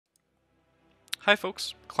Hi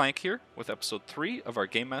folks, Clank here with episode 3 of our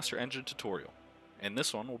Game Master Engine tutorial. In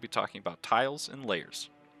this one we'll be talking about tiles and layers.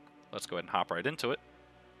 Let's go ahead and hop right into it.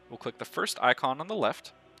 We'll click the first icon on the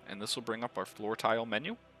left, and this will bring up our floor tile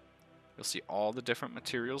menu. You'll see all the different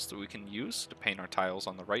materials that we can use to paint our tiles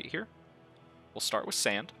on the right here. We'll start with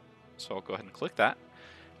sand, so I'll go ahead and click that,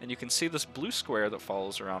 and you can see this blue square that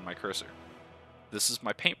follows around my cursor. This is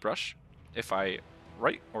my paintbrush. If I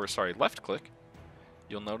left click,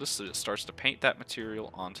 you'll notice that it starts to paint that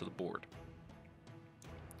material onto the board.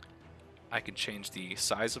 I can change the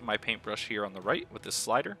size of my paintbrush here on the right with this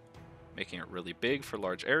slider, making it really big for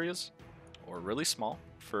large areas, or really small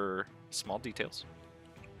for small details.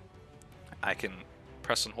 I can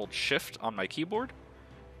press and hold Shift on my keyboard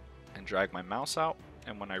and drag my mouse out,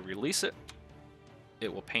 and when I release it,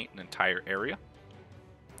 it will paint an entire area.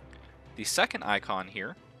 The second icon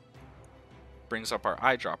here brings up our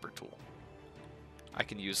eyedropper tool. I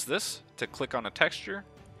can use this to click on a texture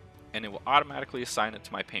and it will automatically assign it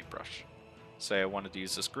to my paintbrush. Say I wanted to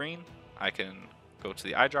use this green, I can go to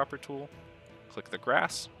the eyedropper tool, click the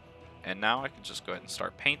grass, and now I can just go ahead and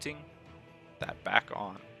start painting that back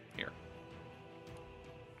on here.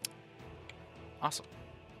 Awesome.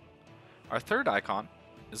 Our third icon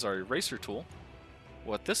is our eraser tool.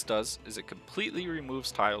 What this does is it completely removes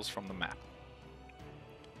tiles from the map.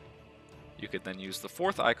 You could then use the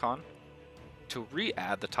fourth icon to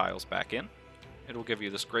re-add the tiles back in. It'll give you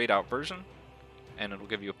this grayed out version, and it'll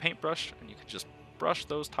give you a paintbrush, and you can just brush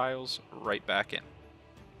those tiles right back in.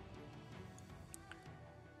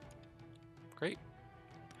 Great.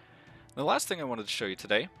 The last thing I wanted to show you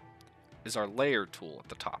today is our layer tool at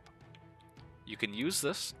the top. You can use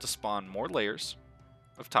this to spawn more layers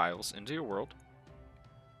of tiles into your world.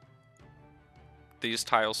 These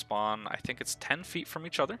tiles spawn, I think it's 10 feet from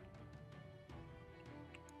each other.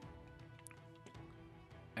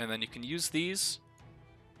 And then you can use these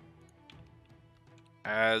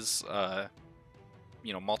as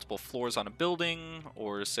multiple floors on a building,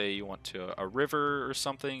 or say you want to a river or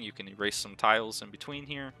something. You can erase some tiles in between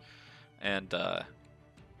here and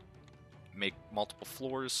make multiple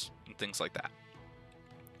floors and things like that.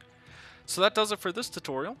 So that does it for this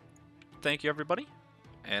tutorial. Thank you everybody,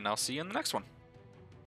 and I'll see you in the next one.